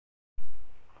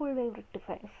Full wave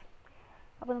rectifiers.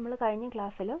 അപ്പോൾ നമ്മൾ കഴിഞ്ഞ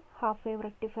ക്ലാസ്സിൽ ഹാഫ് വേവ്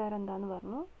റെക്ടിഫയർ എന്താണെന്ന്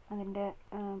പറഞ്ഞു, അതിൻ്റെ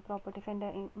പ്രോപ്പർട്ടീസ്, അതിൻ്റെ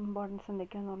ഇമ്പോർട്ടൻസ്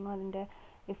എന്തൊക്കെയാണെന്ന് പറഞ്ഞു, അതിൻ്റെ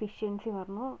എഫിഷ്യൻസി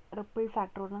പറഞ്ഞു, റിപ്പിൾ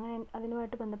ഫാക്ടർ പറഞ്ഞു, അങ്ങനെ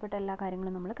അതിനുമായിട്ട് ബന്ധപ്പെട്ട എല്ലാ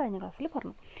കാര്യങ്ങളും നമ്മൾ കഴിഞ്ഞ ക്ലാസ്സിൽ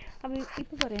പറഞ്ഞു. അപ്പോൾ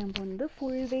ഇപ്പോൾ പറയാൻ പോകുന്നത്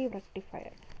full wave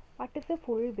rectifier. What is A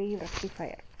full wave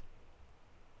rectifier?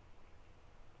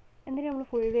 എന്തിനാണ് നമ്മൾ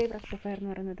ഫുൾ വേവ് റെക്ടിഫയർ എന്ന്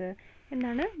പറയുന്നത്?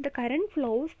 എന്താണ്? The current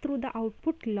flows through the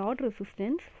output load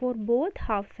resistance for both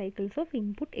half cycles of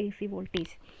input A C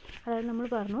voltage. അതായത് നമ്മൾ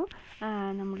പറഞ്ഞു,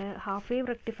 നമ്മൾ ഹാഫ് വേവ്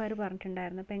റെക്ടിഫയർ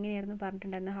പറഞ്ഞിട്ടുണ്ടായിരുന്നു. അപ്പോൾ എങ്ങനെയായിരുന്നു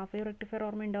പറഞ്ഞിട്ടുണ്ടായിരുന്നത്? ഹാഫ് വേവ് റെക്ടിഫയർ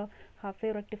ഓർമ്മയുണ്ടോ? ഹാഫ്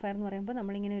വേവ് റെക്ടിഫയർ എന്ന് പറയുമ്പോൾ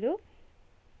നമ്മളിങ്ങനൊരു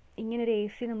എ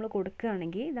സി നമ്മൾ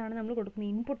കൊടുക്കുകയാണെങ്കിൽ, ഇതാണ് നമ്മൾ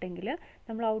കൊടുക്കുന്ന ഇൻപുട്ട് എങ്കിൽ,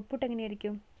 നമ്മൾ ഔട്ട്പുട്ട്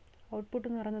എങ്ങനെയായിരിക്കും? ഔട്ട്പുട്ട്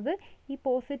എന്ന് പറയുന്നത് ഈ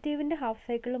പോസിറ്റീവിൻ്റെ ഹാഫ്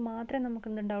സൈക്കിളിൽ മാത്രമേ നമുക്ക്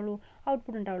എന്തുണ്ടാവുള്ളൂ?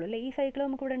 ഔട്ട്പുട്ട് ഉണ്ടാവുള്ളൂ അല്ലേ? ഈ സൈക്കിൾ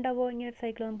നമുക്ക് ഇവിടെ ഉണ്ടാവുമോ? ഇങ്ങനെ ഒരു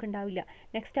സൈക്കിൾ നമുക്ക് ഉണ്ടാവില്ല.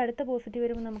 നെക്സ്റ്റ് അടുത്ത പോസിറ്റീവ്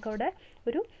വരുമ്പോൾ നമുക്കവിടെ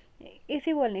ഒരു എ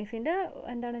സി പോലെ എസിൻ്റെ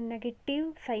എന്താണ് നെഗറ്റീവ്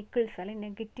സൈക്കിൾസ് അല്ലെങ്കിൽ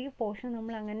നെഗറ്റീവ് പോർഷൻ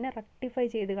നമ്മൾ അങ്ങനെ റെക്ടിഫൈ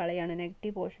ചെയ്ത് കളയാണ്.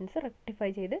 നെഗറ്റീവ് പോർഷൻസ് റെക്ടിഫൈ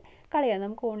ചെയ്ത് കളയാണ്.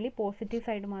 നമുക്ക് ഓൺലി പോസിറ്റീവ്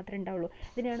സൈഡ് മാത്രമേ ഉണ്ടാവുള്ളൂ.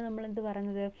 ഇതിനാണ് നമ്മൾ എന്ത്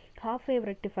പറയുന്നത്? ഹാഫ് വേവ്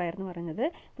റെക്ടിഫയർ എന്ന് പറയുന്നത്.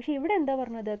 പക്ഷേ ഇവിടെ എന്താ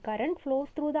പറഞ്ഞത്? Current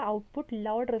flows through the output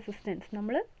load resistance.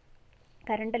 നമ്മൾ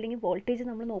കറണ്ട് അല്ലെങ്കിൽ വോൾട്ടേജ്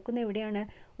നമ്മൾ നോക്കുന്നത് എവിടെയാണ്?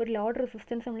 ഒരു ലോഡ്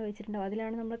റെസിസ്റ്റൻസ് നമ്മൾ വെച്ചിട്ടുണ്ടാവും,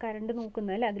 അതിലാണ് നമ്മൾ കറണ്ട്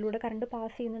നോക്കുന്നത് അല്ലേ? അതിലൂടെ കറണ്ട്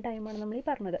പാസ് ചെയ്യുന്ന ടൈമാണ് നമ്മൾ ഈ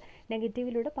പറഞ്ഞത്.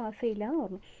 നെഗറ്റീവിലൂടെ പാസ് ചെയ്യില്ല എന്ന്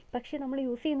പറഞ്ഞു. പക്ഷേ നമ്മൾ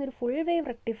യൂസ് ചെയ്യുന്ന ഒരു ഫുൾ വേവ്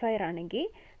റെക്ടിഫയർ ആണെങ്കിൽ,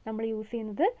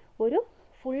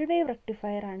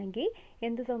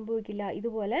 എന്ത് സംഭവിക്കില്ല?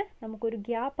 ഇതുപോലെ നമുക്കൊരു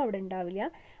ഗ്യാപ്പ് അവിടെ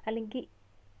ഉണ്ടാവില്ല. അല്ലെങ്കിൽ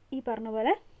ഈ പറഞ്ഞ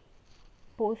പോലെ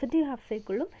പോസിറ്റീവ് ഹാഫ്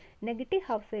സൈക്കിളും നെഗറ്റീവ്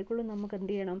ഹാഫ് സൈക്കിളും നമുക്ക്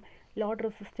എന്ത് ചെയ്യണം? ലോഡ്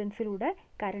റെസിസ്റ്റൻസിലൂടെ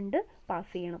കറണ്ട്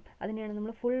പാസ് ചെയ്യണം. അതിനെയാണ്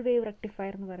നമ്മൾ ഫുൾ വേവ്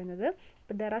റെക്ടിഫയർ എന്ന് പറയുന്നത്.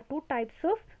 അപ്പോൾ there are 2 types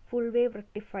of full wave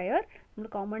rectifier. നമ്മൾ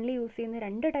കോമൺലി യൂസ് ചെയ്യുന്ന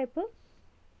 2 ടൈപ്പ്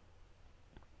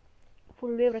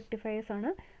ഫുൾ വേവ് റെക്ടിഫയേഴ്സ്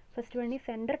ആണ്. First one is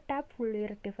centre tap full wave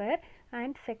rectifier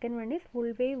and second one is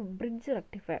full wave bridge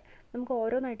rectifier. നമുക്ക്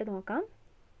ഓരോന്നായിട്ട് നോക്കാം.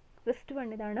 First one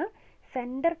ഇതാണ്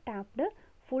centre tapped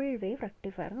full wave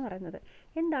rectifier എന്ന് പറയുന്നത്.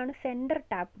 എന്താണ് സെൻറ്റർ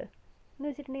ടാപ്ഡ് എന്ന്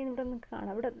വെച്ചിട്ടുണ്ടെങ്കിൽ ഇവിടെ നമുക്ക്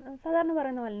കാണാം. ഇവിടെ സാധാരണ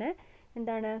പറയുന്ന പോലെ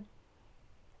എന്താണ്,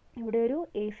 ഇവിടെ ഒരു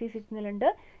എ സി സിഗ്നൽ ഉണ്ട്.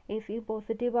 എ സി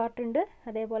പോസിറ്റീവ് പാർട്ടുണ്ട്,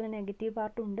 അതേപോലെ നെഗറ്റീവ്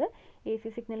പാർട്ടും ഉണ്ട്. എ സി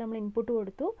സിഗ്നൽ നമ്മൾ ഇൻപുട്ട്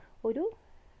കൊടുത്തു. ഒരു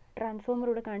ട്രാൻസ്ഫോമർ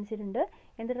ഇവിടെ കാണിച്ചിട്ടുണ്ട്.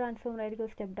 എന്ത് ട്രാൻസ്ഫോമർ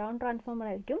ആയിരിക്കും? സ്റ്റെപ്പ് ഡൗൺ ട്രാൻസ്ഫോമർ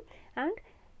ആയിരിക്കും. ആൻഡ്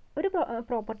ഒരു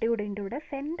പ്രോപ്പർട്ടി കൂടെ ഉണ്ട് ഇവിടെ,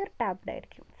 സെൻറ്റർ ടാപ്ഡ്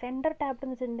ആയിരിക്കും. സെൻറ്റർ ടാപ്ഡ്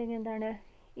എന്ന് വെച്ചിട്ടുണ്ടെങ്കിൽ എന്താണ്?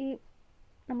 ഈ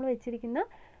നമ്മൾ വെച്ചിരിക്കുന്ന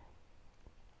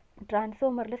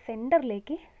ട്രാൻസ്ഫോമറിൽ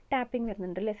സെൻറ്ററിലേക്ക് ടാപ്പിംഗ്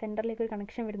വരുന്നുണ്ട് അല്ലേ? സെൻറ്ററിലേക്ക് ഒരു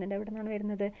കണക്ഷൻ വരുന്നുണ്ട്. എവിടെ നിന്നാണ്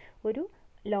വരുന്നത്? ഒരു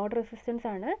ലോഡ് റെസിസ്റ്റൻസ്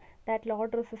ആണ്. ദാറ്റ്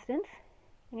ലോഡ് റെസിസ്റ്റൻസ്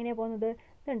എങ്ങനെയാണ് പോകുന്നത്?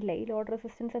 ഇതുണ്ടല്ലേ, ഈ ലോഡ്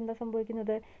റെസിസ്റ്റൻസ് എന്താ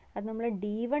സംഭവിക്കുന്നത്? അത് നമ്മൾ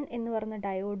D1 എന്ന് പറഞ്ഞ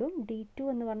ഡയോഡും D2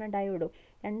 എന്ന് പറഞ്ഞ ഡയോഡും,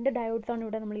 2 ഡയോഡ്സാണ്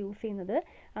ഇവിടെ നമ്മൾ യൂസ് ചെയ്യുന്നത്.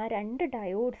 ആ 2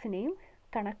 ഡയോഡ്സിനെയും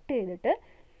കണക്ട് ചെയ്തിട്ട്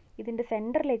ഇതിൻ്റെ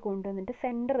സെൻറ്ററിലേക്ക് കൊണ്ടുവന്നിട്ട്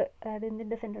അതായത്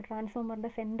ഇതിൻ്റെ ട്രാൻസ്ഫോമറിൻ്റെ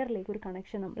സെൻറ്ററിലേക്ക് ഒരു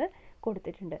കണക്ഷൻ നമ്മൾ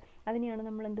കൊടുത്തിട്ടുണ്ട്. അതിനെയാണ്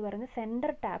നമ്മൾ എന്ത് പറയുന്നത്?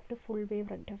 Centre tapped full wave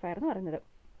rectifier എന്ന് പറയുന്നത്.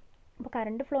 അപ്പോൾ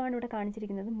കറണ്ട് ഫ്ലോ ആണ് ഇവിടെ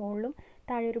കാണിച്ചിരിക്കുന്നത്. മുകളിലും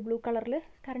താഴെ ഒരു ബ്ലൂ കളറിൽ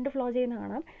കറണ്ട് ഫ്ലോ ചെയ്യുന്ന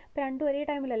കാണാം. അപ്പോൾ രണ്ടും ഒരേ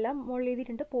ടൈമിലെല്ലാം മുകളിൽ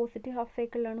എഴുതിയിട്ടുണ്ട്. പോസിറ്റീവ് ഹാഫ്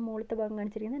സൈക്കിളിലാണ് മുകളിലത്തെ ഭാഗം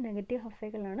കാണിച്ചിരിക്കുന്നത്, നെഗറ്റീവ് ഹാഫ്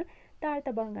സൈക്കിളിലാണ്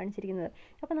താഴത്തെ ഭാഗം കാണിച്ചിരിക്കുന്നത്.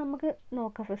 അപ്പോൾ നമുക്ക്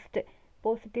നോക്കാം. ഫസ്റ്റ്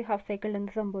പോസിറ്റീവ് ഹാഫ് സൈക്കിളിൽ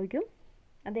എന്ത് സംഭവിക്കും,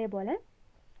 അതേപോലെ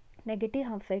നെഗറ്റീവ്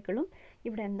ഹാഫ് സൈക്കിളും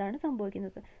ഇവിടെ എന്താണ്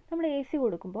സംഭവിക്കുന്നത്. നമ്മൾ എ സി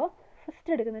കൊടുക്കുമ്പോൾ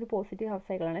ഫസ്റ്റ് എടുക്കുന്ന ഒരു പോസിറ്റീവ് ഹാഫ്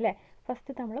സൈക്കിളാണ് അല്ലേ?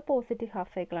 ഫസ്റ്റ് നമ്മൾ പോസിറ്റീവ്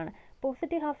ഹാഫ് സൈക്കിളാണ്.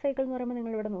 പോസിറ്റീവ് ഹാഫ് സൈക്കിൾ എന്ന് പറയുമ്പോൾ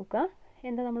നിങ്ങളിവിടെ നോക്കുക,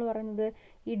 എന്താ നമ്മൾ പറയുന്നത്?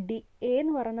 ഈ എ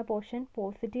എന്ന് പറയുന്ന പോർഷൻ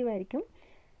പോസിറ്റീവ് ആയിരിക്കും.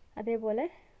 അതേപോലെ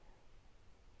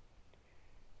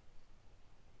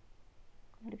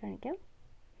കാണിക്കാം,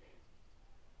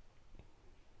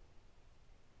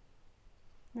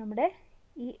 നമ്മുടെ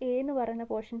ഈ എ എന്ന് പറയുന്ന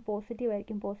പോർഷൻ പോസിറ്റീവ്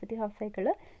ആയിരിക്കും, പോസിറ്റീവ് ഹാഫ് സൈക്കിൾ.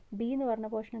 ബി എന്ന് പറയുന്ന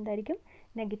പോർഷൻ എന്തായിരിക്കും?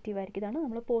 നെഗറ്റീവ് ആയിരിക്കും. ഇതാണ്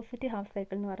നമ്മൾ പോസിറ്റീവ് ഹാഫ്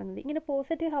സൈക്കിൾ എന്ന് പറയുന്നത്. ഇങ്ങനെ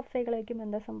പോസിറ്റീവ് ഹാഫ് സൈക്കിൾ ആയിരിക്കും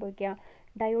എന്താ സംഭവിക്കുക?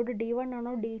 ഡയോഡ് D1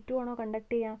 ആണോ D2 ആണോ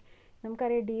കണ്ടക്ട് ചെയ്യുക?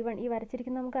 നമുക്കറിയാം D1 ഈ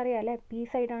വരച്ചിരിക്കുന്നത് നമുക്കറിയാം അല്ലേ? പി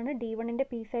സൈഡാണ്. D1ൻ്റെ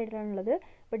പി സൈഡിലാണുള്ളത്.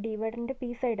 അപ്പോൾ D1ൻ്റെ പി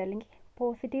സൈഡ് അല്ലെങ്കിൽ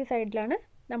പോസിറ്റീവ് സൈഡിലാണ്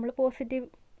നമ്മൾ പോസിറ്റീവ്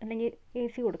അല്ലെങ്കിൽ എ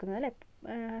സി കൊടുക്കുന്നത് അല്ലേ?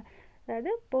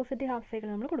 അതായത് പോസിറ്റീവ് ഹാഫ് സൈക്കിൾ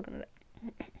നമ്മൾ കൊടുക്കുന്നത്.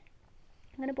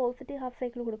 അങ്ങനെ പോസിറ്റീവ് ഹാഫ്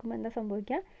സൈക്കിൾ കൊടുക്കുമ്പോൾ എന്താ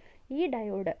സംഭവിക്കുക? ഈ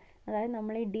ഡയോഡ്, അതായത്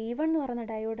നമ്മൾ ഈ D1 എന്ന് പറയുന്ന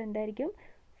ഡയോഡ് എന്തായിരിക്കും?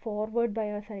 ഫോർവേഡ്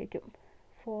ബയാസ് ആയിരിക്കും.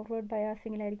 ഫോർവേഡ്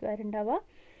ബയാസിങ്ങിലായിരിക്കും ആരുണ്ടാവുക?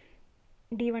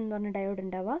 D1 എന്ന് പറഞ്ഞ ഡയോഡ്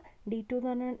ഉണ്ടാവുക. D2 എന്ന്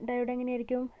പറഞ്ഞ ഡയോഡ്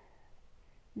എങ്ങനെയായിരിക്കും?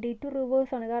 D2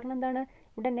 റിവേഴ്സ് ആണ്. കാരണം എന്താണ്?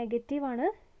 ഇവിടെ നെഗറ്റീവ് ആണ്,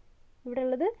 ഇവിടെ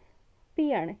ഉള്ളത് പി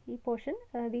ആണ്. ഈ പോർഷൻ,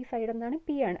 ഈ സൈഡ് എന്താണ്?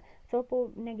 പി ആണ്. സോ ഇപ്പോൾ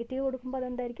നെഗറ്റീവ് കൊടുക്കുമ്പോൾ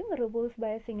അതെന്തായിരിക്കും? റിവേഴ്സ്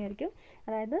ബയസിങ് ആയിരിക്കും.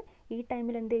 അതായത് ഈ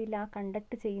ടൈമിൽ എന്ത് ചെയ്യില്ല?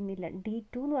 കണ്ടക്ട് ചെയ്യുന്നില്ല.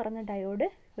 D2 എന്ന് പറയുന്ന ഡയോഡ്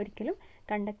ഒരിക്കലും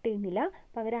കണ്ടക്ട് ചെയ്യുന്നില്ല.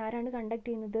 പകരം ആരാണ് കണ്ടക്ട്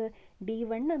ചെയ്യുന്നത്?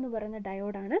 D1 എന്ന് പറയുന്ന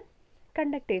ഡയോഡാണ്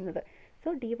കണ്ടക്ട് ചെയ്യുന്നത്. സോ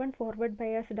D1 ഫോർവേഡ്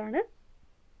ബയാസ്ഡ് ആണ്,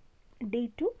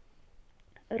 D2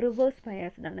 റിവേഴ്സ്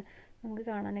ബയാസ്ഡ് ആണ്. നമുക്ക്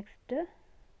കാണാം നെക്സ്റ്റ്.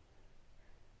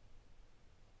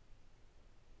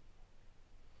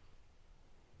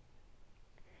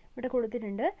 ഇവിടെ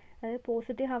കൊടുത്തിട്ടുണ്ട്. അതായത്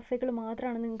പോസിറ്റീവ് ഹാഫ് സൈക്കിൾ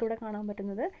മാത്രമാണ് നിങ്ങൾക്ക് ഇവിടെ കാണാൻ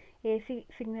പറ്റുന്നത്. എ സി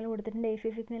സിഗ്നൽ കൊടുത്തിട്ടുണ്ട്. എ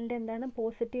സി സിഗ്നലിൻ്റെ എന്താണ്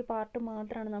പോസിറ്റീവ് പാർട്ട്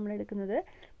മാത്രമാണ് നമ്മൾ എടുക്കുന്നത്.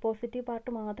 പോസിറ്റീവ്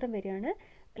പാർട്ട് മാത്രം വരികയാണ്,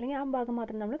 അല്ലെങ്കിൽ ആ ഭാഗം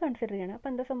മാത്രം നമ്മൾ കൺസിഡർ ചെയ്യണം. അപ്പോൾ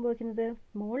എന്താ സംഭവിക്കുന്നത്?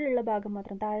 മുകളിലുള്ള ഭാഗം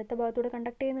മാത്രം, താഴത്തെ ഭാഗത്തൂടെ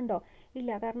കണ്ടക്ട് ചെയ്യുന്നുണ്ടോ?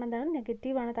 ഇല്ല. കാരണം എന്താണ്?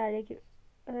 നെഗറ്റീവാണ് താഴേക്ക്,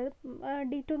 അതായത്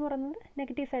D2 എന്ന് പറയുന്നത്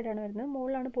നെഗറ്റീവ് സൈഡാണ് വരുന്നത്,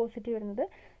 മുകളിലാണ് പോസിറ്റീവ് വരുന്നത്.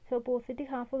 സോ പോസിറ്റീവ്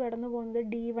ഹാഫ് കടന്നു പോകുന്നത്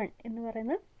D1 എന്ന്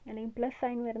പറയുന്ന, അല്ലെങ്കിൽ പ്ലസ്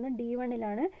സൈൻ വരുന്ന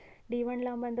D1ലാണ്.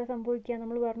 D1ലാകുമ്പോൾ എന്താ സംഭവിക്കുക?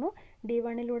 നമ്മൾ പറഞ്ഞു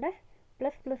D1ലൂടെ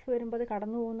പ്ലസ് പ്ലസ് വരുമ്പോൾ അത്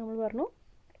കടന്നു പോകും നമ്മൾ പറഞ്ഞു.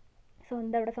 സോ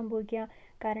എന്താ ഇവിടെ സംഭവിക്കുക?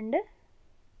 കറണ്ട്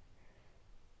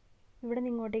ഇവിടെ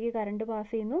നിന്ന് ഇങ്ങോട്ടേക്ക് കറണ്ട് പാസ്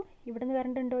ചെയ്യുന്നു. ഇവിടെ നിന്ന്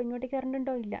കറണ്ട് ഉണ്ടോ? ഇങ്ങോട്ടേക്ക് കറണ്ട്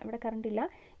ഉണ്ടോ? ഇല്ല. ഇവിടെ കറണ്ട് ഇല്ല.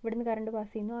 ഇവിടെ നിന്ന് കറണ്ട്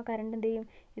പാസ് ചെയ്യുന്നു. ആ കറണ്ട് എന്ത് ചെയ്യും?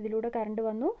 ഇതിലൂടെ കറണ്ട്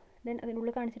വന്നു, ദെൻ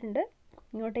അതിനുള്ളിൽ കാണിച്ചിട്ടുണ്ട്,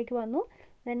 ഇങ്ങോട്ടേക്ക് വന്നു.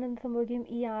 ദെൻ എന്ത് സംഭവിക്കും?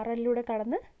 ഈ RLലൂടെ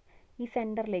കടന്ന് ഈ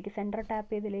സെൻറ്ററിലേക്ക്, സെൻറ്റർ ടാപ്പ്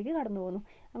ചെയ്തതിലേക്ക് കടന്നു പോകുന്നു.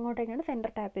 അങ്ങോട്ടേക്കാണ്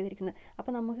സെൻറ്റർ ടാപ്പ് ചെയ്തിരിക്കുന്നത്.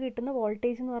 അപ്പോൾ നമുക്ക് കിട്ടുന്ന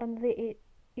വോൾട്ടേജ് എന്ന് പറയുന്നത്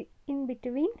ഇൻ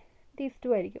ബിറ്റ്വീൻ ദീസ് ടു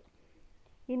ആയിരിക്കും.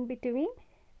 ഇൻ ബിറ്റ്വീൻ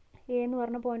എ എന്ന്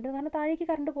പറഞ്ഞ പോയിന്റ്, കാരണം താഴേക്ക്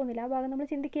കറണ്ട് പോകുന്നില്ല, ആ ഭാഗം നമ്മൾ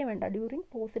ചിന്തിക്കുകയും വേണ്ട ഡ്യൂറിങ്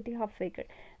പോസിറ്റീവ് ഹാഫ് സൈക്കിൾ.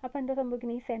 അപ്പോൾ എന്താ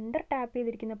സംഭവിക്കുന്നത്? ഈ സെൻറ്റർ ടാപ്പ്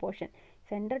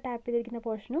ചെയ്തിരിക്കുന്ന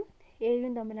പോർഷനും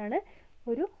എയും തമ്മിലാണ്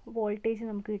ഒരു വോൾട്ടേജ്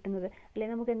നമുക്ക് കിട്ടുന്നത്.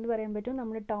 അല്ലെങ്കിൽ നമുക്ക് എന്ത് പറയാൻ പറ്റും?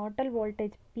 നമ്മൾ ടോട്ടൽ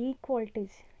വോൾട്ടേജ്, പീക്ക്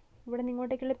വോൾട്ടേജ്, ഇവിടെ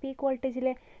നിങ്ങോട്ടേക്കുള്ള പീക്ക്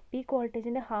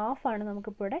വോൾട്ടേജിൻ്റെ ഹാഫാണ്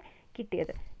നമുക്കിപ്പോൾ ഇവിടെ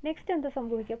കിട്ടിയത്. നെക്സ്റ്റ് എന്താ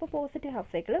സംഭവിക്കുക? അപ്പോൾ പോസിറ്റീവ്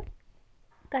ഹാഫ് സൈക്കിൾ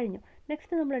കഴിഞ്ഞു.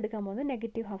 നെക്സ്റ്റ് നമ്മൾ എടുക്കാൻ പോകുന്നത്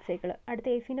നെഗറ്റീവ് ഹാഫ് സൈക്കിൾ. അടുത്ത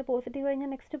എ സിൻ്റെ പോസിറ്റീവ് കഴിഞ്ഞാൽ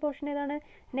നെക്സ്റ്റ് പോർഷൻ ഏതാണ്?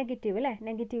 നെഗറ്റീവ് അല്ലേ?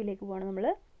 നെഗറ്റീവിലേക്ക് പോകണം നമ്മൾ.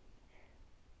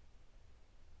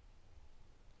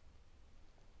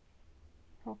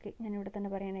 ഓക്കെ, ഞാനിവിടെ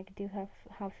തന്നെ പറയാം നെഗറ്റീവ്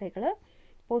ഹാഫ് സൈക്കിൾ.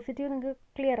 പോസിറ്റീവ് നിങ്ങൾക്ക്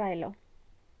ക്ലിയർ ആയല്ലോ.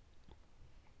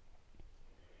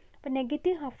 അപ്പോൾ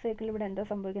നെഗറ്റീവ് ഹാഫ് സൈക്കിൾ ഇവിടെ എന്താ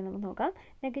സംഭവിക്കുന്നത് നമുക്ക് നോക്കാം.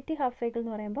 നെഗറ്റീവ് ഹാഫ് സൈക്കിൾ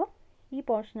എന്ന് പറയുമ്പോൾ ഈ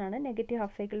പോർഷനാണ് നെഗറ്റീവ്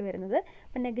ഹാഫ് സൈക്കിൾ വരുന്നത്.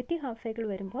 അപ്പോൾ നെഗറ്റീവ് ഹാഫ് സൈക്കിൾ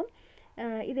വരുമ്പോൾ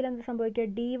ഇതിലെന്ത് സംഭവിക്കുക?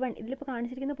 D1, ഇതിലിപ്പോൾ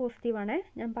കാണിച്ചിരിക്കുന്ന പോസിറ്റീവാണ്,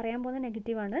 ഞാൻ പറയാൻ പോകുന്നത്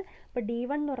നെഗറ്റീവാണ്. അപ്പോൾ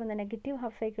D1 എന്ന് പറയുന്ന നെഗറ്റീവ്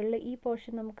ഹാഫ് സൈക്കിളിൽ ഈ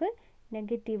പോർഷൻ നമുക്ക്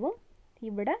നെഗറ്റീവും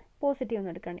ഇവിടെ പോസിറ്റീവും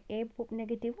എടുക്കുകയാണ്. എ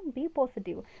നെഗറ്റീവും ബി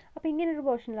പോസിറ്റീവും. അപ്പോൾ ഇങ്ങനൊരു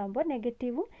പോർഷനിലാകുമ്പോൾ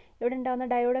നെഗറ്റീവും ഇവിടെ ഉണ്ടാകുന്ന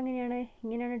ഡയോഡ് എങ്ങനെയാണ്?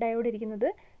 ഇങ്ങനെയാണ് ഡയോഡ് ഇരിക്കുന്നത്.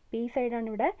 പി സൈഡാണ്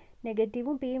ഇവിടെ.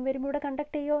 നെഗറ്റീവും പിയും വരുമ്പോൾ ഇവിടെ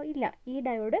കണ്ടക്ട് ചെയ്യുമോ? ഇല്ല. ഈ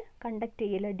ഡയോഡ് കണ്ടക്ട്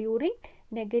ചെയ്യില്ല ഡ്യൂറിങ്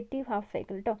നെഗറ്റീവ് ഹാഫ്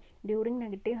സൈക്കിൾ കേട്ടോ. ഡ്യൂറിങ്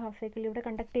നെഗറ്റീവ് ഹാഫ് സൈക്കിൾ ഇവിടെ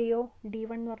കണ്ടക്ട് ചെയ്യുമോ?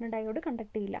 D1 എന്ന് പറഞ്ഞ ഡയോഡ്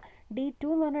കണ്ടക്ട് ചെയ്യില്ല. D2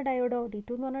 എന്ന് പറഞ്ഞ ഡയോഡോ?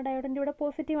 D2 എന്ന് പറഞ്ഞ ഡയോഡിൻ്റെ ഇവിടെ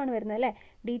പോസിറ്റീവാണ് വരുന്നത് അല്ലേ?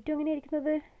 D2 എങ്ങനെ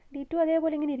ഇരിക്കുന്നത്? D2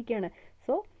 അതേപോലെ ഇങ്ങനെ ഇരിക്കുകയാണ്.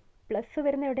 സോ പ്ലസ്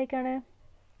വരുന്ന എവിടേക്കാണ്?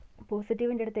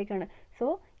 പോസിറ്റീവിൻ്റെ അടുത്തേക്കാണ്. സോ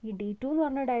ഈ D2 എന്ന്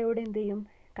പറഞ്ഞ ഡയോഡ് എന്ത് ചെയ്യും?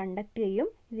 കണ്ടക്ട് ചെയ്യും,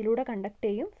 ഇതിലൂടെ കണ്ടക്ട്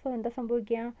ചെയ്യും. സോ എന്താ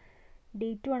സംഭവിക്കുക?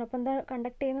 D2 ആണ്. അപ്പോൾ എന്താ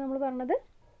കണ്ടക്ട് ചെയ്യുന്നത് നമ്മൾ പറഞ്ഞത്?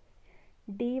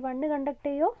 D1 കണ്ടക്ട്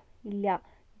ചെയ്യോ? ഇല്ല.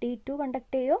 D2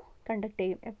 കണ്ടക്ട് ചെയ്യോ? കണ്ടക്ട്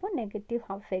ചെയ്യും. അപ്പോൾ negative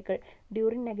half cycle,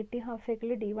 during negative half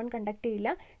സൈക്കിളിൽ D1 കണ്ടക്ട് ചെയ്യില്ല,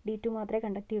 D2 മാത്രമേ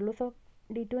കണ്ടക്ട് ചെയ്യുള്ളൂ. സോ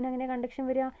D2ന് എങ്ങനെ കണ്ടക്ഷൻ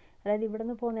വരിക? അതായത് ഇവിടെ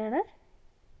നിന്ന് പോകുന്നതാണ്,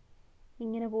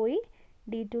 ഇങ്ങനെ പോയി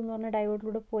D2 എന്ന് പറഞ്ഞ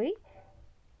ഡയോഡിലൂടെ പോയി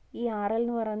ഈ RL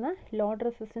എന്ന് പറയുന്ന ലോഡ്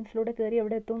റെസിസ്റ്റൻസിലൂടെ കയറി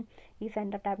എവിടെ എത്തും? ഈ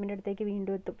സെൻറ്റർ ടാപ്പിൻ്റെ അടുത്തേക്ക്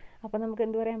വീണ്ടും എത്തും. അപ്പോൾ നമുക്ക്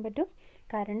എന്ത് പറയാൻ പറ്റും?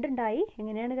 കറണ്ട് ഉണ്ടായി.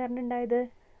 എങ്ങനെയാണ് കറണ്ട് ഉണ്ടായത്?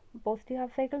 പോസിറ്റീവ്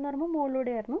ഹാഫ് സൈക്കിൾ എന്ന് പറയുമ്പോൾ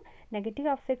മുകളിലൂടെ ആയിരുന്നു, നെഗറ്റീവ്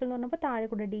ഹാഫ് സൈക്കിൾ എന്ന് പറഞ്ഞപ്പോൾ താഴെ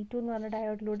കൂടെ D2 എന്ന് പറഞ്ഞ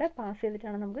ഡയോഡിലൂടെ പാസ്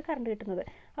ചെയ്തിട്ടാണ് നമുക്ക് കറണ്ട് കിട്ടുന്നത്.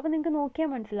 അപ്പോൾ നിങ്ങൾക്ക് നോക്കിയാൽ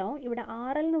മനസ്സിലാവും, ഇവിടെ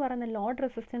RL എന്ന് പറയുന്ന ലോഡ്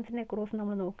റെസിസ്റ്റൻസിനെ ക്രോസ്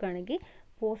നമ്മൾ നോക്കുകയാണെങ്കിൽ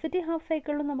പോസിറ്റീവ് ഹാഫ്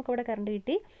സൈക്കിളിലും നമുക്കവിടെ കറണ്ട്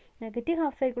കിട്ടി, നെഗറ്റീവ്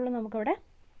ഹാഫ് സൈക്കിളിലും നമുക്കവിടെ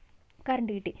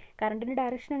കറണ്ട് കിട്ടി. കറണ്ടിൻ്റെ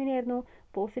ഡയറക്ഷൻ എങ്ങനെയായിരുന്നു?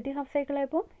 Positive half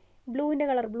സൈക്കിളായപ്പോൾ ബ്ലൂവിൻ്റെ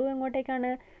colour, blue എങ്ങോട്ടേക്കാണ്?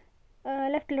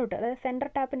 ലെഫ്റ്റിലോട്ട്, അതായത് സെൻറ്റർ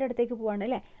ടാപ്പിൻ്റെ അടുത്തേക്ക് പോവാണ്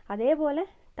അല്ലേ? അതേപോലെ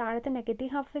താഴത്തെ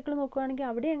നെഗറ്റീവ് ഹാഫ് സൈക്കിൾ നോക്കുകയാണെങ്കിൽ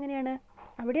അവിടെ എങ്ങനെയാണ്?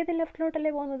 അവിടെ അത്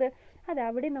ലെഫ്റ്റിലോട്ടല്ലേ പോകുന്നത്? അതെ,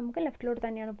 അവിടെ നമുക്ക് ലെഫ്റ്റിലോട്ട്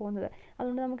തന്നെയാണ് പോകുന്നത്.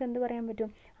 അതുകൊണ്ട് നമുക്ക് എന്ത് പറയാൻ പറ്റും?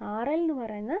 RL എന്ന്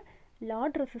പറയുന്ന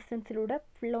ലോഡ് റെസിസ്റ്റൻസിലൂടെ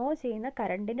ഫ്ലോ ചെയ്യുന്ന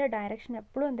കറണ്ടിൻ്റെ ഡയറക്ഷൻ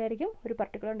എപ്പോഴും എന്തായിരിക്കും? ഒരു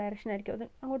പർട്ടിക്കുലർ ഡയറക്ഷൻ ആയിരിക്കും. അത്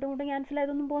അങ്ങോട്ടും ഇങ്ങോട്ടും ക്യാൻസൽ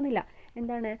ആയതൊന്നും പോകുന്നില്ല.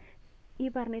 എന്താണ്? ഈ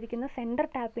പറഞ്ഞിരിക്കുന്ന സെൻറ്റർ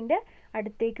ടാപ്പിൻ്റെ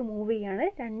അടുത്തേക്ക് മൂവ് ചെയ്യുകയാണ്.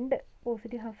 രണ്ട്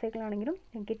പോസിറ്റീവ് ഹാഫ് സൈക്കിൾ ആണെങ്കിലും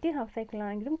നെഗറ്റീവ് ഹാഫ് സൈക്കിൾ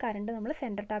ആണെങ്കിലും കറണ്ട് നമ്മൾ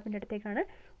സെൻറ്റർ ടാപ്പിൻ്റെ അടുത്തേക്കാണ്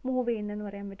മൂവ് ചെയ്യുന്നതെന്ന്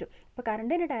പറയാൻ പറ്റും. അപ്പോൾ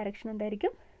കറണ്ടിൻ്റെ ഡയറക്ഷൻ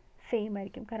എന്തായിരിക്കും? സെയിം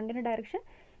ആയിരിക്കും. കറണ്ടിൻ്റെ ഡയറക്ഷൻ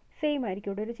സെയിം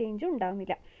ആയിരിക്കും, ഇവിടെ ഒരു ചേഞ്ചും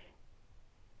ഉണ്ടാകുന്നില്ല.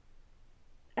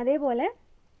 അതേപോലെ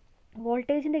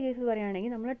വോൾട്ടേജിൻ്റെ കേസ്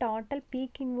പറയുകയാണെങ്കിൽ നമ്മൾ ടോട്ടൽ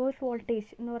പീക്ക് ഇൻവേഴ്സ് വോൾട്ടേജ്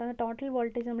എന്ന് പറയുന്ന ടോട്ടൽ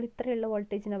വോൾട്ടേജ് നമ്മൾ ഇത്രയുള്ള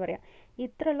വോൾട്ടേജിനെ പറയാം.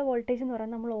 ഇത്രയുള്ള വോൾട്ടേജ് എന്ന്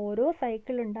പറയുന്നത് നമ്മൾ ഓരോ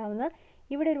സൈക്കിളിൽ ഉണ്ടാകുന്ന,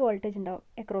 ഇവിടെ ഒരു വോൾട്ടേജ് ഉണ്ടാവും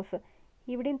അക്രോസ്,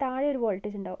 ഇവിടെയും താഴെ ഒരു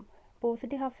വോൾട്ടേജ് ഉണ്ടാവും.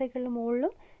 പോസിറ്റീവ് ഹാഫ് സൈക്കിളിന്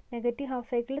മുകളിലും നെഗറ്റീവ് ഹാഫ്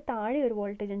സൈക്കിളിൽ താഴെ ഒരു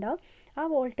വോൾട്ടേജ് ഉണ്ടാവും. ആ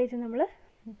വോൾട്ടേജ്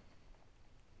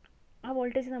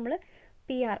നമ്മൾ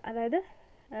PR, അതായത്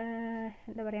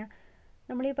എന്താ പറയുക,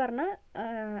 നമ്മളീ പറഞ്ഞ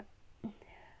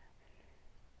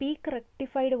പീക്ക്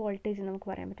റെക്ടിഫൈഡ് വോൾട്ടേജ് നമുക്ക്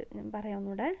പറയാൻ പറ്റും. ഞാൻ പറയാം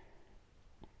ഒന്നുകൂടെ.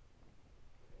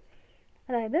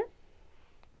 അതായത്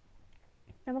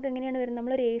നമുക്ക് എങ്ങനെയാണ് വരുന്നത്?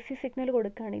 നമ്മളൊരു AC സിഗ്നൽ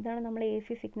കൊടുക്കുകയാണ്. ഇതാണ് നമ്മൾ AC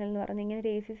സിഗ്നൽ എന്ന് പറയുന്നത്. ഇങ്ങനെ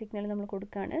ഒരു AC സിഗ്നൽ നമ്മൾ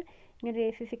കൊടുക്കുകയാണ്. ഇങ്ങനെ ഒരു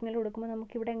AC സിഗ്നൽ കൊടുക്കുമ്പോൾ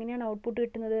നമുക്കിവിടെ എങ്ങനെയാണ് ഔട്ട്പുട്ട്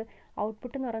കിട്ടുന്നത്?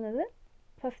 ഔട്ട്പുട്ട് എന്ന് പറയുന്നത്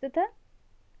ഫസ്റ്റത്തെ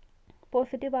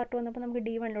പോസിറ്റീവ് പാർട്ട് വന്നപ്പോൾ നമുക്ക്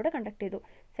D1 കണ്ടക്ട് ചെയ്തു.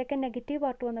 സെക്കൻഡ് നെഗറ്റീവ്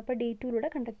പാർട്ട് വന്നപ്പോൾ D2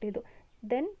 കണ്ടക്ട് ചെയ്തു.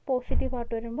 ദെൻ പോസിറ്റീവ്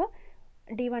പാർട്ട് വരുമ്പോൾ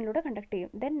D1 കണ്ടക്ട് ചെയ്യും.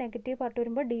 ദെൻ നെഗറ്റീവ് പാർട്ട്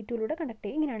വരുമ്പോൾ D2 കണ്ടക്ട്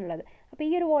ചെയ്യും. ഇങ്ങനെയാണുള്ളത്. അപ്പോൾ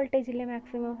ഈ ഒരു വോൾട്ടേജ് ഇല്ലേ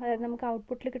മാക്സിമം, അതായത് നമുക്ക്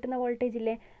ഔട്ട്പുട്ടിൽ കിട്ടുന്ന വോൾട്ടേജ്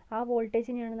ഇല്ലേ, ആ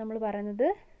വോൾട്ടേജിനെയാണ് നമ്മൾ പറയുന്നത്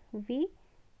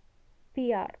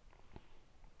VPR,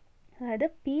 അതായത്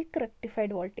peak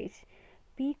rectified voltage.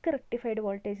 Peak rectified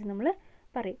voltage നമ്മൾ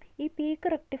പറയും. ഈ പീക്ക്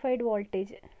റെക്ടിഫൈഡ്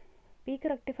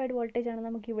വോൾട്ടേജ് ആണ്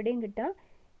നമുക്ക് ഇവിടെയും കിട്ടുക.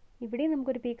 ഇവിടെയും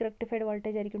നമുക്കൊരു പീക്ക് റെക്ടിഫൈഡ്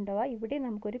വോൾട്ടേജ് ആയിരിക്കും ഉണ്ടാവുക, ഇവിടെയും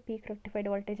നമുക്കൊരു പീക്ക് റെക്ടിഫൈഡ്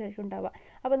വോൾട്ടേജ് ആയിരിക്കും ഉണ്ടാവുക.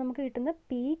 അപ്പോൾ നമുക്ക് കിട്ടുന്ന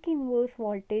പീക്ക് ഇൻവേഴ്സ്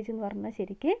വോൾട്ടേജ് എന്ന് പറഞ്ഞാൽ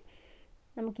ശരിക്ക്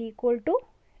നമുക്ക് ഈക്വൽ ടു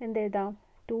എന്ത് എഴുതാം,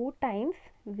 2 times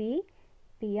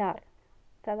VPR.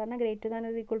 സാധാരണ greater than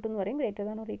or equal to എന്ന് പറയും, greater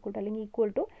than or equal to അല്ലെങ്കിൽ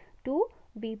ഈക്വൽ ടു 2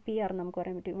 VPR നമുക്ക്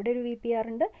പറയാൻ പറ്റും. ഇവിടെ ഒരു VPR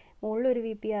ഉണ്ട്, മുകളിലൊരു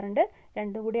VPR ഉണ്ട്,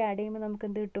 രണ്ടും കൂടി ആഡ് ചെയ്യുമ്പോൾ നമുക്ക്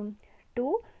എന്ത് കിട്ടും, 2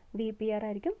 VPR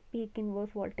ആയിരിക്കും പീക്ക്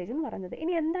ഇൻവേഴ്സ് വോൾട്ടേജ് എന്ന് പറയുന്നത്.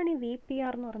 ഇനി എന്താണ് ഈ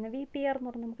VPR എന്ന് പറഞ്ഞത്? VPR എന്ന്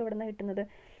പറഞ്ഞാൽ നമുക്ക് എവിടെ നിന്നാണ് കിട്ടുന്നത്?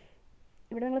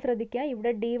 ഇവിടെ നിങ്ങൾ ശ്രദ്ധിക്കുക,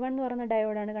 ഇവിടെ D1 എന്ന് പറയുന്ന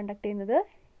ഡയോഡാണ് കണ്ടക്ട് ചെയ്യുന്നത്,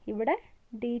 ഇവിടെ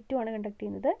D2 ആണ് കണ്ടക്ട്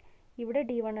ചെയ്യുന്നത്, ഇവിടെ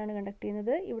D1 ആണ് കണ്ടക്ട്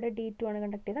ചെയ്യുന്നത്, ഇവിടെ D2 ആണ്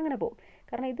കണ്ടക്ട് ചെയ്യുന്നത്. അങ്ങനെ പോകും.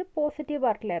 കാരണം ഇത് പോസിറ്റീവ്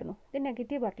പാർട്ടിലായിരുന്നു, ഇത്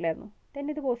നെഗറ്റീവ് പാർട്ടിലായിരുന്നു,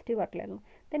 ദെൻ ഇത് പോസിറ്റീവ് പാർട്ടിലായിരുന്നു,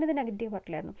 ദെൻ ഇത് നെഗറ്റീവ്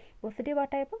പാർട്ടിലായിരുന്നു. പോസിറ്റീവ്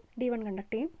പാർട്ടായപ്പോൾ D1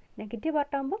 കണ്ടക്ട് ചെയ്യും, നെഗറ്റീവ്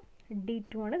പാർട്ടാകുമ്പോൾ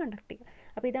D2 ആണ് കണ്ടക്ട് ചെയ്യുക.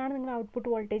 അപ്പോൾ ഇതാണ് നിങ്ങൾ ഔട്ട്പുട്ട്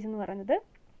വോൾട്ടേജ് എന്ന് പറയുന്നത്.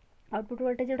 ഔട്ട്പുട്ട്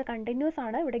വോൾട്ടേജ് ഇവിടെ കണ്ടിന്യൂസ്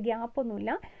ആണ്, ഇവിടെ ഗ്യാപ്പ്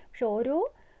ഒന്നുമില്ല. പക്ഷെ ഓരോ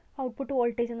ഔട്ട്പുട്ട്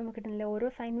വോൾട്ടേജ് നമുക്ക് കിട്ടുന്നില്ല, ഓരോ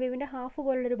സൈൻ വേവിൻ്റെ ഹാഫ്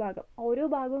പോലുള്ളൊരു ഭാഗം, ഓരോ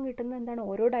ഭാഗവും കിട്ടുന്നത് എന്താണ്,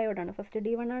 ഓരോ ഡയോഡാണ്. ഫസ്റ്റ്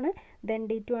D1 ആണ്, ദെൻ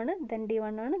D2 ആണ്, ദെൻ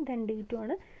D1 ആണ്, ദെൻ D2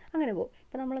 ആണ്, അങ്ങനെ പോകും.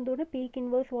 അപ്പോൾ നമ്മൾ എന്തുകൊണ്ട് പീക്ക്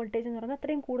ഇൻവേഴ്സ് വോൾട്ടേജ് എന്ന് പറയുന്നത്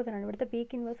അത്രയും കൂടുതലാണ്. ഇവിടുത്തെ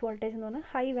പീക്ക് ഇൻവേഴ്സ് വോൾട്ടേജ് എന്ന് പറഞ്ഞാൽ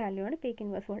ഹൈ വാല്യൂ ആണ് പീക്ക്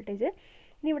ഇൻവേഴ്സ് വോൾട്ടേജ്.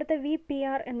 ഇനി ഇവിടുത്തെ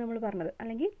VPR എന്ന് നമ്മൾ പറഞ്ഞത്,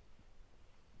 അല്ലെങ്കിൽ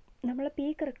നമ്മൾ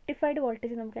പീക്ക് റെക്ടിഫൈഡ്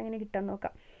വോൾട്ടേജ് നമുക്ക് എങ്ങനെ കിട്ടാൻ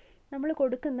നോക്കാം. നമ്മൾ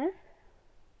കൊടുക്കുന്ന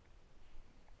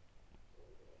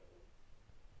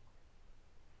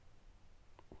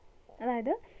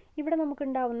അതായത് ഇവിടെ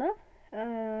നമുക്കുണ്ടാവുന്ന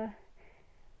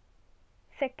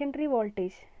സെക്കൻഡറി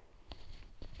വോൾട്ടേജ്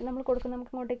നമ്മൾ കൊടുക്കുന്ന,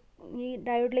 നമുക്ക് ഇങ്ങോട്ട് ഈ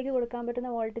ഡയോഡിലേക്ക് കൊടുക്കാൻ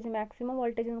പറ്റുന്ന വോൾട്ടേജ്, മാക്സിമം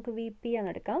വോൾട്ടേജ് നമുക്ക് VP ആണ്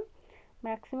എടുക്കാം.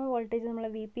 മാക്സിമം വോൾട്ടേജ് നമ്മൾ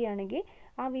VP ആണെങ്കിൽ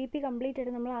ആ VP കംപ്ലീറ്റ്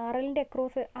ആയിട്ട് നമ്മൾ RLൻ്റെ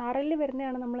അക്രോസ്, RL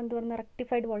വരുന്നതാണ് നമ്മൾ എന്ത് പറയുന്നത്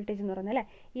റെക്ടിഫൈഡ് വോൾട്ടേജ് എന്ന് പറയുന്നത് അല്ലേ.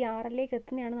 ഈ RLലേക്ക്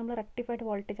എത്തുന്നതാണ് നമ്മൾ റെക്ടിഫൈഡ്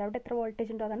വോൾട്ടേജ്. അവിടെ എത്ര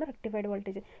വോൾട്ടേജ് ഉണ്ടോ അതാണ് റെക്ടിഫൈഡ്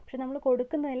വോൾട്ടേജ്. പക്ഷെ നമ്മൾ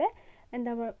കൊടുക്കുന്നതിൽ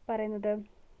എന്താ പറയുന്നത്,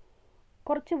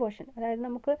 കുറച്ച് പോർഷൻ, അതായത്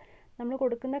നമ്മൾ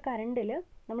കൊടുക്കുന്ന കറണ്ടിൽ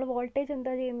നമ്മൾ വോൾട്ടേജ്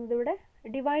എന്താ ചെയ്യുന്നത്, ഇവിടെ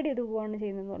ഡിവൈഡ് ചെയ്ത് പോവുകയാണ്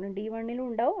ചെയ്യുന്നതെന്ന് പറഞ്ഞു. D1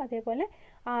 ഉണ്ടാവും, അതേപോലെ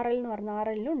RL എന്ന് പറഞ്ഞ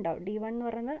RLലും ഉണ്ടാവും. D1 എന്ന്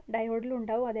പറയുന്ന ഡയോഡിലും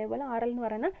ഉണ്ടാവും, അതേപോലെ RL എന്ന്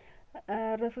പറയുന്ന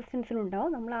റെസിസ്റ്റൻസിലും ഉണ്ടാവും.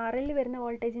 നമ്മൾ RL വരുന്ന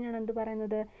വോൾട്ടേജിനാണ് എന്ത്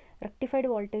പറയുന്നത്, റെക്ടിഫൈഡ്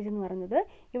വോൾട്ടേജ് എന്ന് പറയുന്നത്.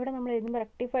 ഇവിടെ നമ്മൾ എഴുതുമ്പോൾ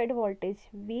rectified voltage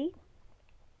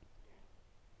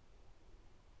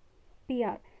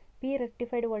VPR, P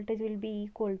rectified voltage will be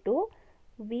equal to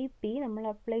VP നമ്മൾ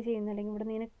അപ്ലൈ ചെയ്യുന്ന, അല്ലെങ്കിൽ ഇവിടെ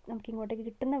നിന്ന് നമുക്ക് ഇങ്ങോട്ടേക്ക്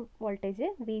കിട്ടുന്ന voltage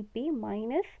VP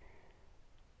minus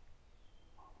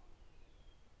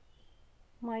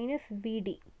VD.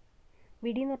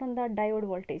 VD എന്ന് പറഞ്ഞാൽ എന്താ, ഡയോഡ്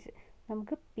വോൾട്ടേജ്.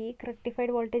 നമുക്ക് പീക്ക്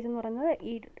റെക്ടിഫൈഡ് വോൾട്ടേജ് എന്ന് പറയുന്നത്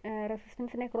ഈ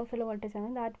റെസിസ്റ്റൻസിനെ അക്രോസ് ഉള്ള വോൾട്ടേജ് ആണ്.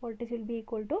 That voltage will be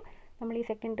equal to നമ്മൾ ഈ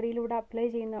സെക്കൻഡറിയിലൂടെ അപ്ലൈ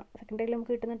ചെയ്യുന്ന, സെക്കൻഡറിയിൽ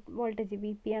നമുക്ക് കിട്ടുന്ന വോൾട്ടേജ്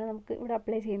VP ആണ് നമുക്ക് ഇവിടെ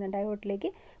അപ്ലൈ ചെയ്യുന്ന ഡയോഡിലേക്ക്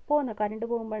പോകുന്ന കറണ്ട്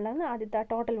പോകുമ്പോഴാണ് ആദ്യത്തെ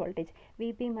total voltage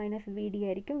VP minus VD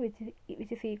ആയിരിക്കും,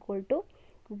 which is equal to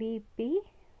VP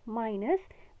minus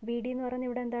VD എന്ന് പറയുന്നത്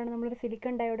ഇവിടെ എന്താണ്, നമ്മളൊരു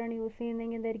സിലിക്കൺ ഡയോഡാണ് യൂസ്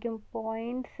ചെയ്യുന്നതെങ്കിൽ എന്തായിരിക്കും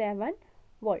 0.7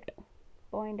 വോൾട്ട്.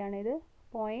 പോയിൻ്റ് ആണ് ഇത്,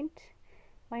 പോയിൻറ്റ്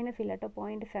മൈനസ് ഇല്ല കേട്ടോ,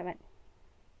 0.7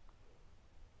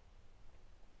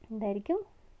 എന്തായിരിക്കും,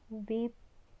 VPR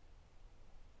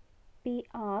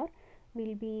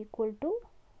will be equal to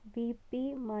VP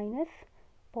minus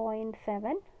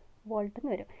 0.7 volt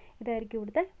എന്ന് വരും. ഇതായിരിക്കും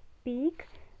ഇവിടുത്തെ പീക്ക്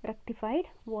റെക്ടിഫൈഡ്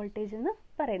വോൾട്ടേജ് എന്ന്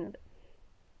പറയുന്നത്.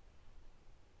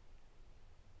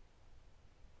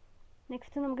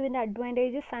 നെക്സ്റ്റ് നമുക്ക് ഇതിൻ്റെ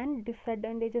അഡ്വാൻറ്റേജസ് ആൻഡ്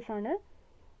ഡിസഡ്വാൻറ്റേജസ് ആണ്.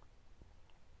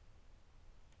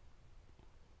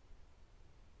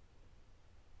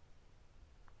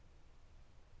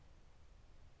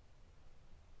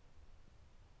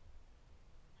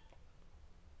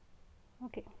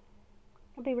 ഓക്കെ,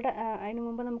 അപ്പോൾ ഇവിടെ അതിന്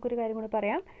മുമ്പ് നമുക്കൊരു കാര്യം കൂടി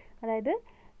പറയാം. അതായത്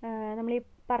നമ്മൾ ഈ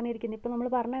പറഞ്ഞിരിക്കുന്നത്, ഇപ്പോൾ നമ്മൾ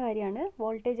പറഞ്ഞ കാര്യമാണ്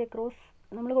വോൾട്ടേജ് അക്രോസ്,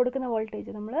 നമ്മൾ കൊടുക്കുന്ന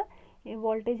വോൾട്ടേജ്, നമ്മൾ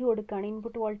വോൾട്ടേജ് കൊടുക്കുകയാണ്,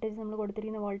 ഇൻപുട്ട് വോൾട്ടേജ് നമ്മൾ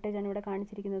കൊടുത്തിരിക്കുന്ന വോൾട്ടേജാണ് ഇവിടെ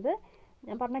കാണിച്ചിരിക്കുന്നത്.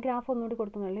 ഞാൻ പറഞ്ഞ ഗ്രാഫ് ഒന്നുകൂടി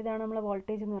കൊടുക്കുന്നുള്ളൂ. ഇതാണ് നമ്മൾ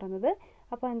വോൾട്ടേജ് എന്ന് പറയുന്നത്.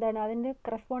 അപ്പോൾ എന്താണ് അതിൻ്റെ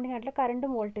കറസ്പോണ്ടിങ് ആയിട്ടുള്ള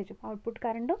കറണ്ടും വോൾട്ടേജും, ഔട്ട്പുട്ട്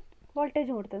കറണ്ടും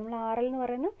വോൾട്ടേജും കൊടുത്തത്. നമ്മൾ RL എന്ന്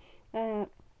പറയുന്ന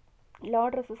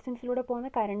ലോഡ് റെസിസ്റ്റൻസിലൂടെ പോകുന്ന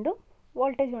കറണ്ടും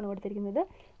വോൾട്ടേജുമാണ് കൊടുത്തിരിക്കുന്നത്.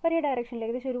 ഒരേ ഡയറക്ഷനിൽ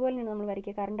ഏകദേശം ഒരുപോലെയാണ് നമ്മൾ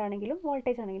വരയ്ക്കുക, കറണ്ട് ആണെങ്കിലും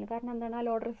വോൾട്ടേജ് ആണെങ്കിലും. കാരണം എന്താണ്, ആ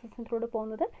ലോഡ് റെസിസ്റ്റൻസിലൂടെ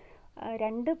പോകുന്നത്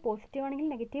രണ്ട് പോസിറ്റീവ്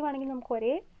ആണെങ്കിലും നെഗറ്റീവ് ആണെങ്കിലും നമുക്ക്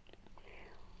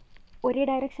ഒരേ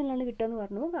ഡയറക്ഷനിലാണ് കിട്ടുകയെന്ന്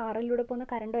പറഞ്ഞു. RLലൂടെ പോകുന്ന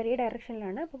കറണ്ട് ഒരേ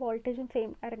ഡയറക്ഷനിലാണ്, അപ്പോൾ വോൾട്ടേജും സെയിം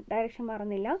ഡയറക്ഷൻ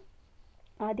മാറുന്നില്ല.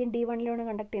 ആദ്യം D1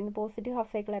 കണ്ടക്ട് ചെയ്യുന്നത് പോസിറ്റീവ്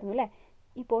ഹാഫ് സൈക്കിൾ ആയിരുന്നു അല്ലേ.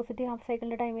 ഈ പോസിറ്റീവ് ഹാഫ്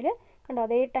സൈക്കിളിൻ്റെ ടൈമിൽ കണ്ടോ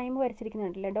അതേ ടൈം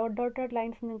വരച്ചിരിക്കുന്നുണ്ടല്ലേ, ഡോട്ട് ഡോട്ടഡ്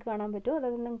ലൈൻസ് നിങ്ങൾക്ക് കാണാൻ പറ്റും.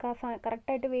 അതായത് നിങ്ങൾക്ക് ആ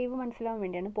കറക്റ്റായിട്ട് വേവ് മനസ്സിലാവാൻ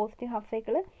വേണ്ടിയാണ്. പോസിറ്റീവ് ഹാഫ്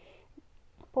സൈക്കിൾ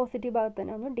പോസിറ്റീവ് ഭാഗത്ത്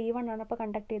തന്നെ വന്നു, D1 ആണ് അപ്പോൾ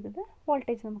കണ്ടക്ട് ചെയ്തത്,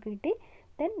 വോൾട്ടേജ് നമുക്ക് കിട്ടി.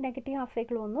 ദെൻ നെഗറ്റീവ് ഹാഫ്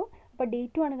സൈക്കിൾ വന്നു, അപ്പോൾ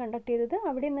D2 ആണ് കണ്ടക്ട് ചെയ്തത്,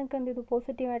 അവിടെ നിങ്ങൾക്ക് എന്ത് ചെയ്തു,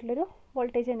 പോസിറ്റീവ് ആയിട്ടുള്ളൊരു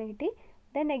വോൾട്ടേജ് തന്നെ കിട്ടി.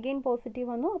 ദെൻ അഗെയിൻ പോസിറ്റീവ്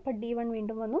വന്നു, അപ്പോൾ D1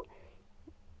 വീണ്ടും വന്നു,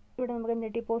 ഇവിടെ നമുക്ക് എന്ത്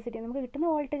കിട്ടി, പോസിറ്റീവ്. നമുക്ക് കിട്ടുന്ന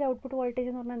വോൾട്ടേജ്, ഔട്ട്പുട്ട് വോൾട്ടേജ്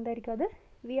എന്ന് പറഞ്ഞാൽ എന്തായിരിക്കും, അത്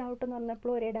വി ഔട്ട് എന്ന്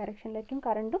പറഞ്ഞപ്പോൾ ഒരേ ഡയറക്ഷനിലേക്കും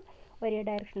കറണ്ടും ഒരേ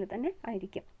ഡയറക്ഷനിൽ തന്നെ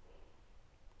ആയിരിക്കും.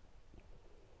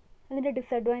 അതിൻ്റെ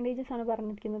ഡിസഡ്വാൻറ്റേജസ് ആണ്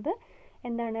പറഞ്ഞിരിക്കുന്നത്.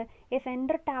 എന്താണ്, A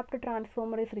centre tapped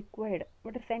transformer is required.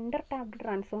 ഇവിടെ സെൻറ്റർ ടാപ്ഡ്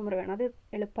ട്രാൻസ്ഫോമർ വേണം, അത്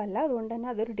എളുപ്പമല്ല, അതുകൊണ്ട് തന്നെ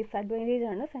അതൊരു ഡിസഡ്വാൻറ്റേജ്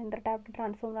ആണ്. സെൻറ്റർ ടാപ്ഡ്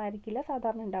ട്രാൻസ്ഫോമർ ആയിരിക്കില്ല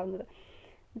സാധാരണ ഉണ്ടാവുന്നത്.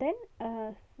 ദെൻ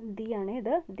ഡി ആണ്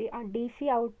ഇത്, DC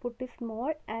output is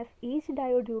small as each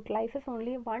diode utilises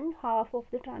only 1/2 of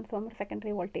the transformer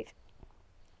secondary voltage.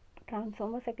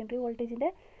 Transformer secondary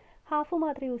വോൾട്ടേജിൻ്റെ half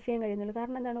മാത്രമേ യൂസ് ചെയ്യാൻ കഴിയുന്നുള്ളൂ.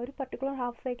 കാരണം എന്താണ്, ഒരു പർട്ടിക്കുലർ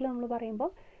ഹാഫ് സൈക്കിൾ നമ്മൾ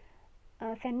പറയുമ്പോൾ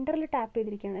സെൻറ്ററിൽ ടാപ്പ്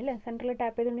ചെയ്തിരിക്കുകയാണ് അല്ലേ, സെൻറ്ററിൽ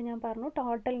ടാപ്പ് ചെയ്തുകൊണ്ട് ഞാൻ പറഞ്ഞു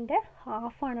ടോട്ടലിൻ്റെ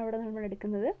ഹാഫാണ് അവിടെ നമ്മൾ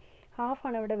എടുക്കുന്നത്,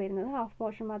 ഹാഫാണ് ഇവിടെ വരുന്നത്, ഹാഫ്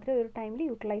പോർഷൻ മാത്രമേ ഒരു ടൈമിൽ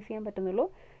യൂട്ടിലൈസ് ചെയ്യാൻ പറ്റുന്നുള്ളൂ.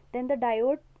 Then the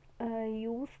diode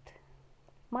used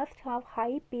must have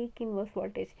high peak inverse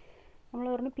voltage. നമ്മൾ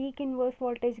പറഞ്ഞു peak inverse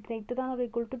voltage greater than or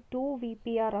equal to 2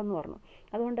 VPR എന്ന് പറഞ്ഞു.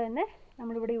 അതുകൊണ്ട് തന്നെ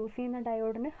നമ്മളിവിടെ യൂസ് ചെയ്യുന്ന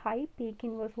ഡയോഡിന് ഹൈ പീക്ക്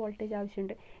ഇൻവേഴ്സ് വോൾട്ടേജ്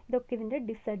ആവശ്യമുണ്ട്. ഇതൊക്കെ ഇതിൻ്റെ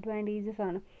ഡിസഡ്വാൻറ്റേജസ്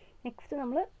ആണ്. നെക്സ്റ്റ്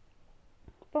നമ്മൾ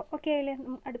ഇപ്പോൾ ഓക്കെ ആയില്ലേ,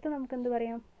 അടുത്ത് നമുക്ക് എന്ത്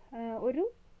പറയാം, ഒരു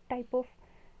ടൈപ്പ് ഓഫ്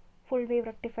ഫുൾ വേവ്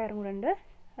റെക്ടിഫയറും കൂടെ ഉണ്ട്,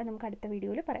 അത് നമുക്ക് അടുത്ത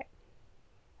വീഡിയോയിൽ പറയാം.